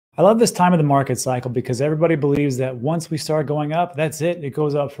I love this time of the market cycle because everybody believes that once we start going up, that's it. It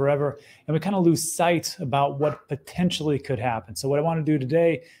goes up forever. And we kind of lose sight about what potentially could happen. So what I want to do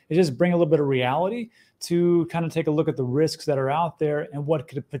today is just bring a little bit of reality to kind of take a look at the risks that are out there and what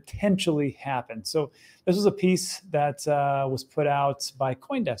could potentially happen. So this was a piece that was put out by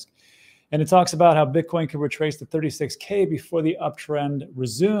CoinDesk. And it talks about how Bitcoin could retrace to 36K before the uptrend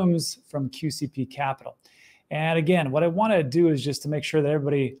resumes from QCP Capital. And again, what I want to do is just to make sure that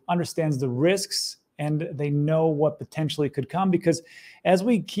everybody understands the risks and they know what potentially could come, because as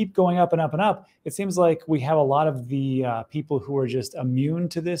we keep going up and up and up, it seems like we have a lot of the people who are just immune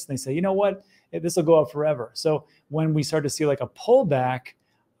to this. And they say, you know what, this will go up forever. So when we start to see like a pullback,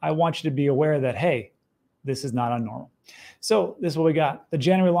 I want you to be aware that, hey, this is not unnormal. So this is what we got. The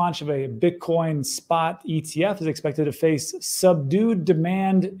January launch of a Bitcoin spot ETF is expected to face subdued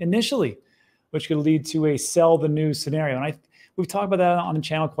demand initially, which could lead to a sell the news scenario. And we've talked about that on the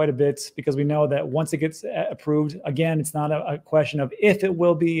channel quite a bit, because we know that once it gets approved, again, it's not a question of if it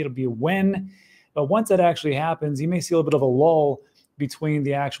will be, it'll be when. But once that actually happens, you may see a little bit of a lull between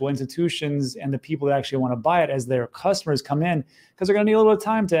the actual institutions and the people that actually want to buy it as their customers come in, because they're going to need a little bit of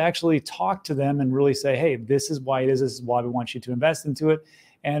time to actually talk to them and really say, hey, this is why it is, this is why we want you to invest into it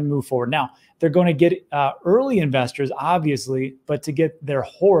and move forward. Now, they're going to get early investors, obviously, but to get their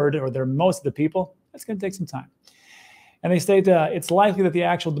horde or their most of the people, that's going to take some time. And they state it's likely that the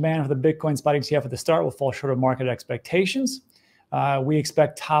actual demand for the Bitcoin spot ETF at the start will fall short of market expectations. We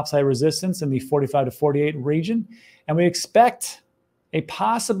expect topside resistance in the 45 to 48 region, and we expect a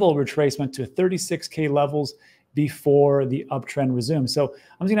possible retracement to 36K levels before the uptrend resumes. So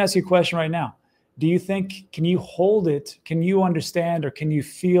I'm just going to ask you a question right now. Do you think, can you hold it? Can you understand, or can you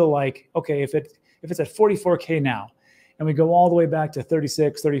feel like, okay, if it's at 44K now and we go all the way back to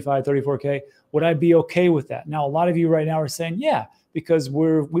 36, 35, 34K, would I be okay with that? Now, a lot of you right now are saying, yeah, because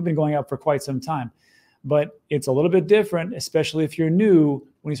we've been going up for quite some time. But it's a little bit different, especially if you're new,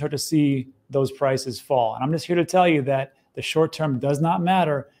 when you start to see those prices fall. And I'm just here to tell you that the short term does not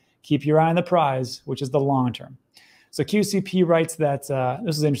matter. Keep your eye on the prize, which is the long term. So QCP writes that,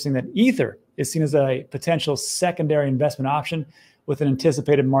 this is interesting, that Ether is seen as a potential secondary investment option with an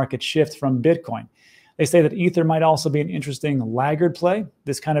anticipated market shift from Bitcoin. They say that Ether might also be an interesting laggard play.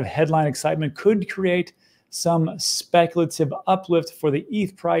 This kind of headline excitement could create some speculative uplift for the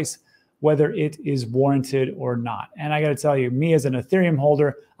ETH price, whether it is warranted or not. And I got to tell you, me as an Ethereum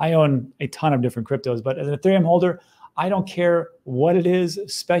holder, I own a ton of different cryptos, but as an Ethereum holder, I don't care what it is,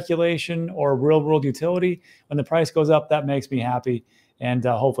 speculation or real world utility. When the price goes up, that makes me happy. And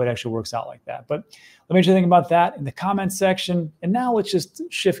hopefully it actually works out like that. But let me know what you think about that in the comments section. And now let's just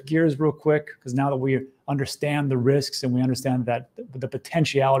shift gears real quick, because now that we understand the risks and we understand that the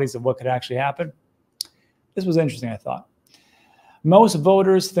potentialities of what could actually happen, this was interesting, I thought. Most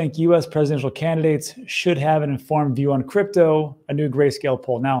voters think U.S. presidential candidates should have an informed view on crypto, a new Grayscale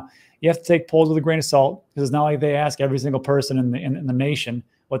poll. Now, you have to take polls with a grain of salt, because it's not like they ask every single person in the nation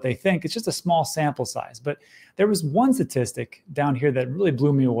what they think. It's just a small sample size. But there was one statistic down here that really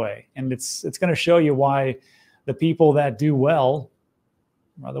blew me away. And it's going to show you why the people that do well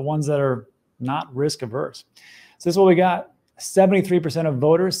are the ones that are not risk averse. So this is what we got. 73% of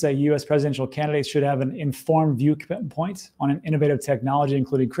voters say U.S. presidential candidates should have an informed viewpoint on an innovative technology,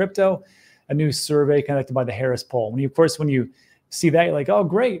 including crypto, a new survey conducted by the Harris poll. When you see that, you're like, oh,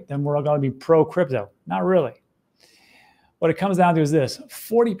 great, then we're all going to be pro-crypto. Not really. What it comes down to is this.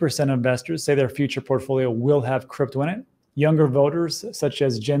 40% of investors say their future portfolio will have crypto in it. Younger voters, such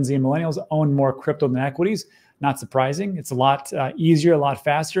as Gen Z and millennials, own more crypto than equities. Not surprising. It's a lot easier, a lot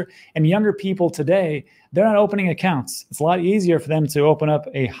faster. And younger people today, they're not opening accounts. It's a lot easier for them to open up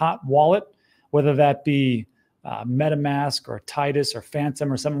a hot wallet, whether that be MetaMask or Titus or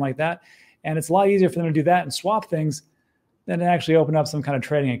Phantom or something like that. And it's a lot easier for them to do that and swap things than to actually open up some kind of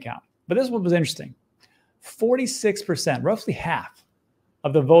trading account. But this is what was interesting. 46%, roughly half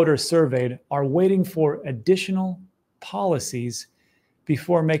of the voters surveyed, are waiting for additional policies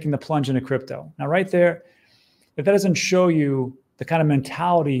before making the plunge into crypto. Now, right there, if that doesn't show you the kind of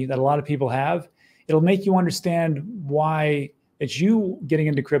mentality that a lot of people have, it'll make you understand why it's you getting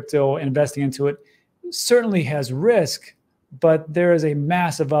into crypto and investing into it certainly has risk, but there is a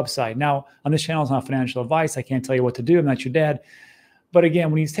massive upside. Now, on this channel, it's not financial advice. I can't tell you what to do. I'm not your dad. But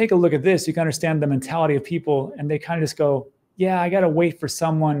again, when you take a look at this, you can understand the mentality of people, and they kind of just go, yeah, I got to wait for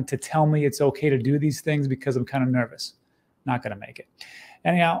someone to tell me it's okay to do these things because I'm kind of nervous. Not going to make it.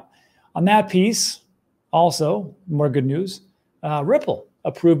 Anyhow, on that piece, also, more good news, Ripple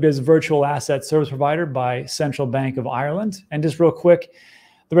approved as virtual asset service provider by Central Bank of Ireland. And just real quick,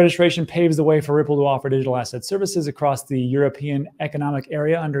 The registration paves the way for Ripple to offer digital asset services across the European Economic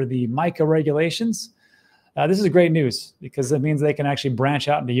Area under the MiCA regulations. This is great news because it means they can actually branch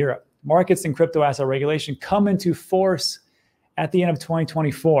out into Europe. Markets and crypto asset regulation come into force at the end of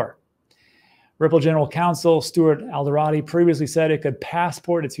 2024. Ripple General Counsel Stuart Alderati previously said it could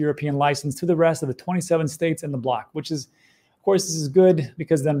passport its European license to the rest of the 27 states in the bloc, which is, of course, this is good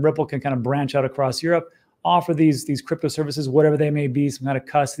because then Ripple can kind of branch out across Europe, offer these crypto services, whatever they may be, some kind of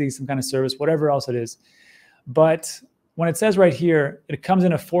custody, some kind of service, whatever else it is. But when it says right here, it comes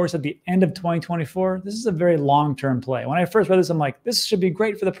into force at the end of 2024, this is a very long-term play. When I first read this, I'm like, this should be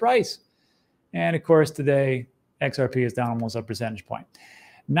great for the price. And of course, today, XRP is down almost a percentage point.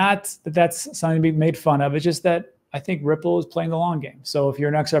 Not that that's something to be made fun of. It's just that I think Ripple is playing the long game. So if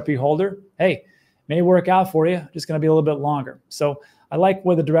you're an XRP holder, hey, may work out for you. Just going to be a little bit longer. So I like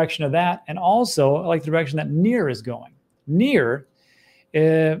where the direction of that. And also, I like the direction that NEAR is going. NEAR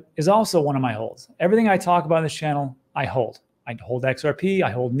is also one of my holds. Everything I talk about on this channel, I hold. I hold XRP,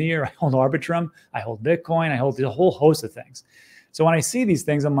 I hold NEAR, I hold Arbitrum, I hold Bitcoin, I hold a whole host of things. So when I see these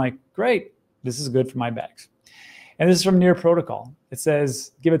things, I'm like, great, this is good for my bags. And this is from NEAR Protocol. It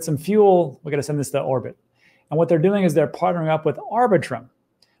says, give it some fuel. We're going to send this to orbit. And what they're doing is they're partnering up with Arbitrum,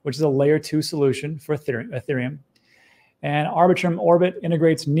 which is a layer 2 solution for Ethereum. And Arbitrum Orbit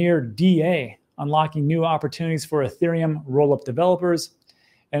integrates NEAR DA, unlocking new opportunities for Ethereum rollup developers.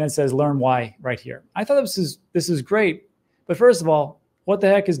 And it says, learn why right here. I thought this is great. But first of all, what the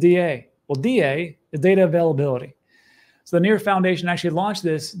heck is DA? Well, DA is data availability. So the NEAR Foundation actually launched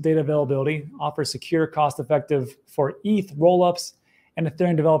this data availability, offers secure, cost-effective for ETH rollups and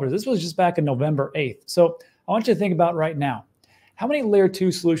Ethereum developers. This was just back in November 8th. So I want you to think about right now, how many layer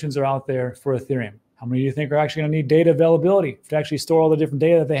 2 solutions are out there for Ethereum? How many do you think are actually going to need data availability to actually store all the different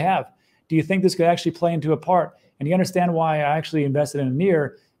data that they have? Do you think this could actually play into a part? And you understand why I actually invested in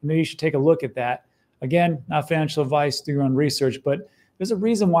NEAR, maybe you should take a look at that. Again, not financial advice, do your own research, but there's a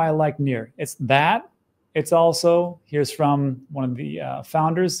reason why I like NEAR. It's that. It's also, here's from one of the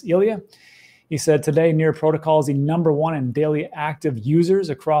founders, Ilya. He said, today, NEAR Protocol is the #1 in daily active users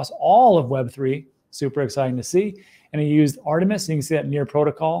across all of Web3. Super exciting to see. And he used Artemis. You can see that NEAR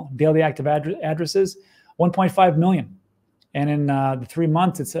Protocol, daily active addresses, 1.5 million. And in the 3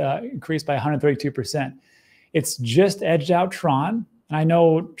 months, it's increased by 132%. It's just edged out Tron. And I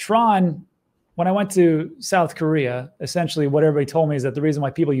know Tron, when I went to South Korea, essentially what everybody told me is that the reason why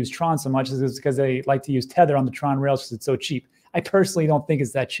people use Tron so much is because they like to use Tether on the Tron rails because it's so cheap. I personally don't think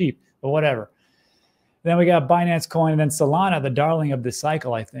it's that cheap, but whatever. Then we got Binance Coin and then Solana, the darling of this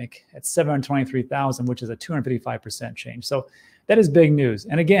cycle, I think, at 723,000, which is a 255% change. So that is big news.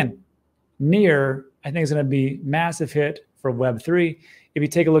 And again, NEAR, I think, is going to be massive hit for Web3. If you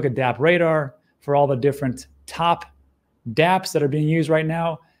take a look at DApp Radar, for all the different top dApps that are being used right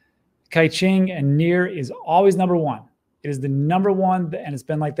now, Kaiching and NEAR is always #1. It is the #1, and it's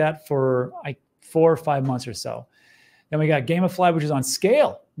been like that for like 4 or 5 months or so. Then we got Gamify, which is on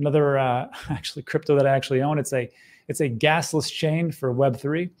Scale, another actually crypto that I actually own. It's a gasless chain for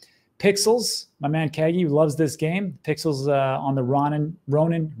Web3. Pixels, my man Kagi loves this game. Pixels on the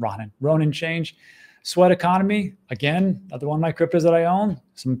Ronin change. Sweat Economy, again, another one of my cryptos that I own.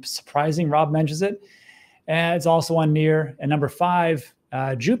 Some surprising, Rob mentions it. And it's also on NEAR. And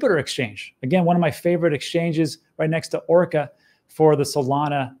 #5, Jupiter Exchange. Again, one of my favorite exchanges right next to Orca for the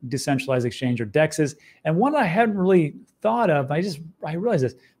Solana decentralized exchange, or DEXs. And one I hadn't really thought of, I realized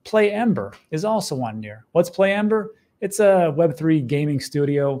this, Play Ember is also on NEAR. What's Play Ember? It's a Web3 gaming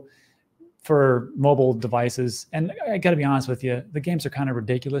studio for mobile devices. And I got to be honest with you, the games are kind of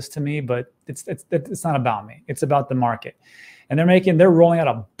ridiculous to me, but it's not about me. It's about the market. And they're rolling out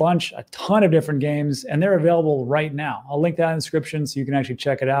a ton of different games, and they're available right now. I'll link that in the description so you can actually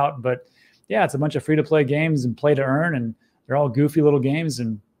check it out. But yeah, it's a bunch of free-to-play games and play to earn, and they're all goofy little games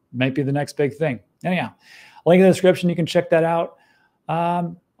and might be the next big thing. Anyhow, link in the description. You can check that out.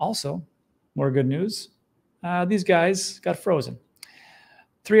 Also, more good news. These guys got frozen.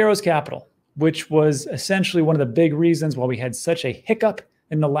 3 Arrows Capital, which was essentially one of the big reasons why we had such a hiccup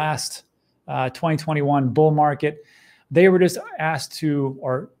in the last 2021 bull market. They were just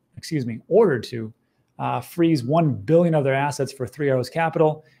ordered to freeze $1 billion of their assets for 3 Arrows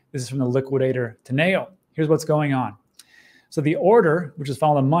Capital. This is from the liquidator Teneo. Here's what's going on. So the order, which was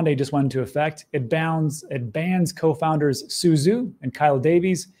filed on Monday, just went into effect. It bans co-founders Suzu and Kyle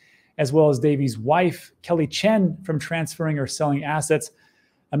Davies, as well as Davies' wife, Kelly Chen, from transferring or selling assets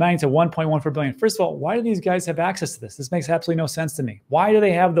amounting to $1.14 billion. First of all, why do these guys have access to this? This makes absolutely no sense to me. Why do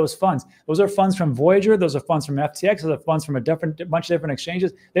they have those funds? Those are funds from Voyager. Those are funds from FTX. Those are funds from a bunch of different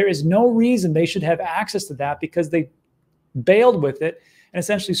exchanges. There is no reason they should have access to that because they bailed with it and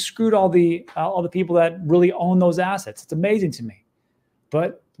essentially screwed all the people that really own those assets. It's amazing to me.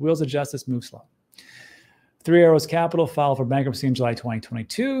 But the wheels of justice move slow. Three Arrows Capital filed for bankruptcy in July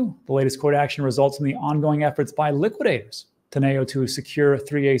 2022. The latest court action results in the ongoing efforts by liquidators, Teneo, to secure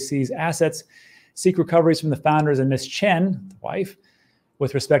 3AC's assets, seek recoveries from the founders and Ms. Chen, the wife,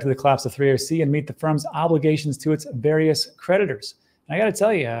 with respect to the collapse of 3AC, and meet the firm's obligations to its various creditors. And I got to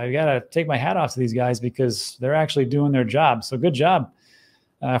tell you, I got to take my hat off to these guys because they're actually doing their job. So good job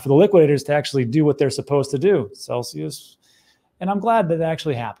for the liquidators to actually do what they're supposed to do. Celsius. And I'm glad that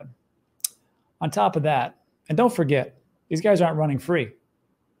actually happened. On top of that, and don't forget, these guys aren't running free.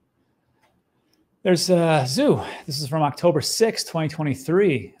 There's Zoo. This is from October 6,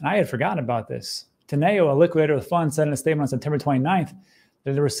 2023. And I had forgotten about this. Teneo, a liquidator of the fund, said in a statement on September 29th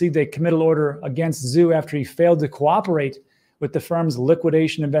that they received a committal order against Zoo after he failed to cooperate with the firm's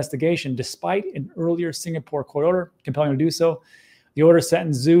liquidation investigation, despite an earlier Singapore court order compelling him to do so. The order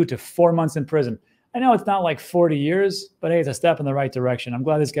sentenced Zoo to 4 months in prison. I know it's not like 40 years, but hey, it's a step in the right direction. I'm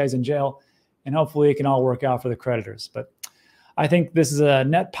glad this guy's in jail, and hopefully it can all work out for the creditors. But I think this is a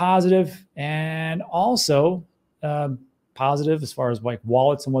net positive, and also positive as far as like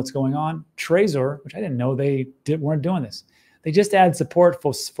wallets and what's going on. Trezor, which I didn't know they weren't doing this. They just added support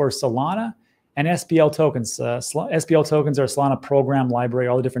for Solana and SPL tokens. SPL tokens are Solana program library,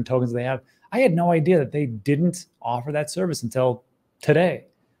 all the different tokens they have. I had no idea that they didn't offer that service until today.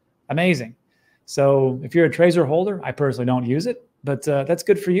 Amazing. So if you're a Trezor holder, I personally don't use it, but that's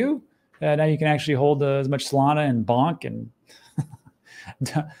good for you. Now you can actually hold as much Solana and Bonk and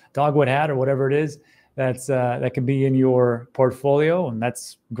Dogwood Hat or whatever it is that can be in your portfolio, and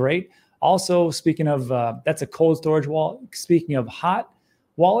that's great. Also, speaking of, that's a cold storage wallet. Speaking of hot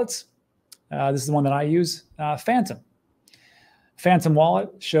wallets, this is the one that I use, Phantom. Phantom wallet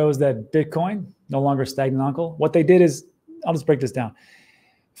shows that Bitcoin, no longer stagnant uncle. What they did is, I'll just break this down.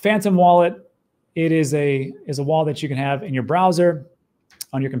 Phantom wallet, it is a wallet that you can have in your browser,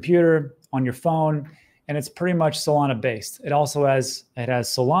 on your computer, on your phone, and it's pretty much Solana based. It also has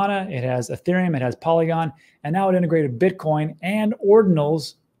Solana, it has Ethereum, it has Polygon, and now it integrated Bitcoin and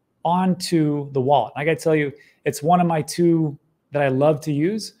Ordinals onto the wallet. I got to tell you, it's one of my two that I love to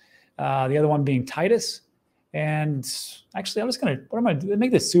use. The other one being Titus. And actually, I'm just going to, what am I doing?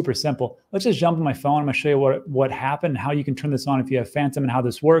 Make this super simple. Let's just jump on my phone. I'm going to show you what happened, how you can turn this on if you have Phantom, and how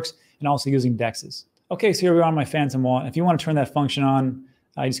this works, and also using DEXs. Okay, so here we are on my Phantom wallet. If you want to turn that function on,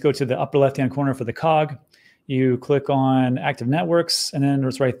 you just go to the upper left-hand corner for the cog. You click on Active Networks, and then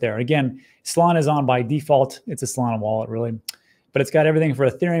it's right there. Again, Solana is on by default. It's a Solana wallet, really. But it's got everything for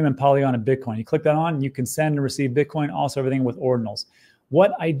Ethereum and Polygon and Bitcoin. You click that on, you can send and receive Bitcoin, also everything with Ordinals.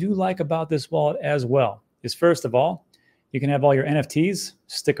 What I do like about this wallet as well is, first of all, you can have all your NFTs,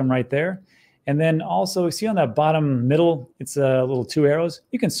 stick them right there. And then also, see on that bottom middle, it's a little two arrows.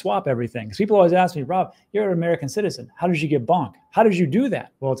 You can swap everything. Because people always ask me, Rob, you're an American citizen. How did you get Bonk? How did you do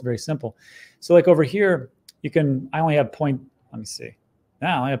that? Well, it's very simple. So like over here, I only have let me see.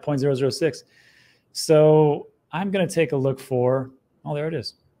 Now I have 0.006. So I'm going to take a look for, oh, there it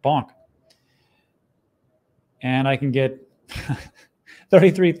is, Bonk. And I can get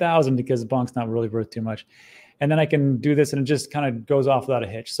 33,000 because Bonk's not really worth too much. And then I can do this and it just kind of goes off without a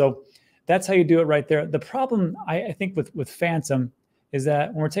hitch. So that's how you do it right there. The problem I think with Phantom is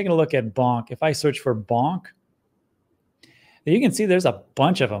that when we're taking a look at Bonk, if I search for Bonk, you can see there's a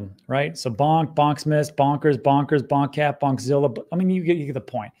bunch of them, right? So Bonk, Bonksmith, Bonkers, Bonkcat, Bonkzilla. I mean, you get the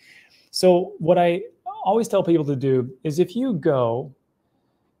point. So what I always tell people to do is if you go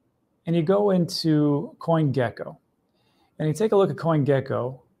into CoinGecko and you take a look at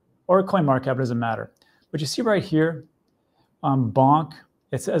CoinGecko or CoinMarketCap, it doesn't matter. But you see right here on Bonk,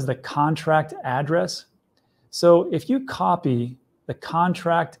 it says the contract address. So if you copy the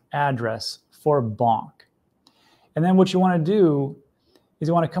contract address for Bonk, and then what you want to do is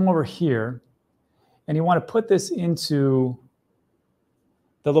you want to come over here and you want to put this into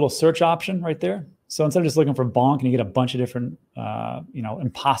the little search option right there. So instead of just looking for Bonk and you get a bunch of different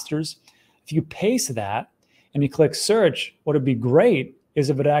imposters, if you paste that and you click search, what would be great is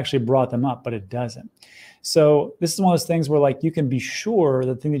if it actually brought them up, but it doesn't. So this is one of those things where like you can be sure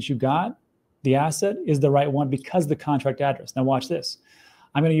the thing that you got, the asset, is the right one because of the contract address. Now watch this.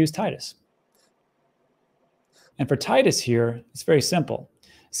 I'm going to use Titus. And for Titus here, it's very simple.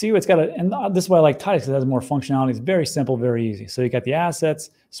 See, it's got and this is why I like Titus, because it has more functionality. It's very simple, very easy. So you got the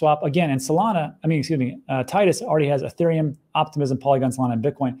assets, swap. Again, and Titus already has Ethereum, Optimism, Polygon, Solana, and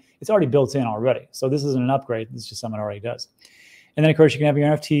Bitcoin. It's already built in already. So this isn't an upgrade. This is just something it already does. And then, of course, you can have your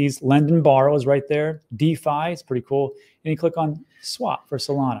NFTs. Lend and borrow is right there. DeFi is pretty cool. And you click on swap for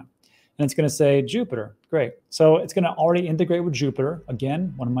Solana. and it's going to say Jupiter. Great. So it's going to already integrate with Jupiter.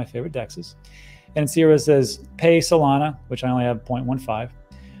 Again, one of my favorite dexes. And see where it says pay Solana, which I only have 0.15.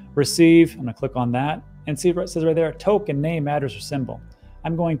 Receive, I'm going to click on that and see what it says right there, token, name, address, or symbol.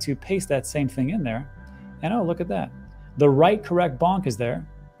 I'm going to paste that same thing in there. And oh, look at that. The right correct bonk is there,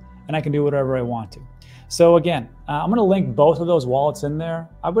 and I can do whatever I want to. So again, I'm going to link both of those wallets in there.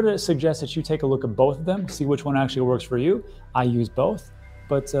 I would suggest that you take a look at both of them, see which one actually works for you. I use both,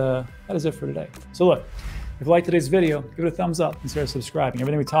 but that is it for today. So look, if you like today's video, give it a thumbs up, consider subscribing.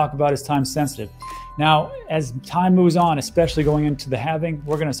 Everything we talk about is time sensitive. Now, as time moves on, especially going into the halving,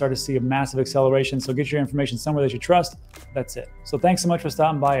 we're going to start to see a massive acceleration. So get your information somewhere that you trust. That's it. So thanks so much for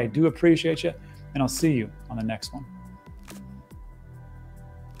stopping by. I do appreciate you, and I'll see you on the next one.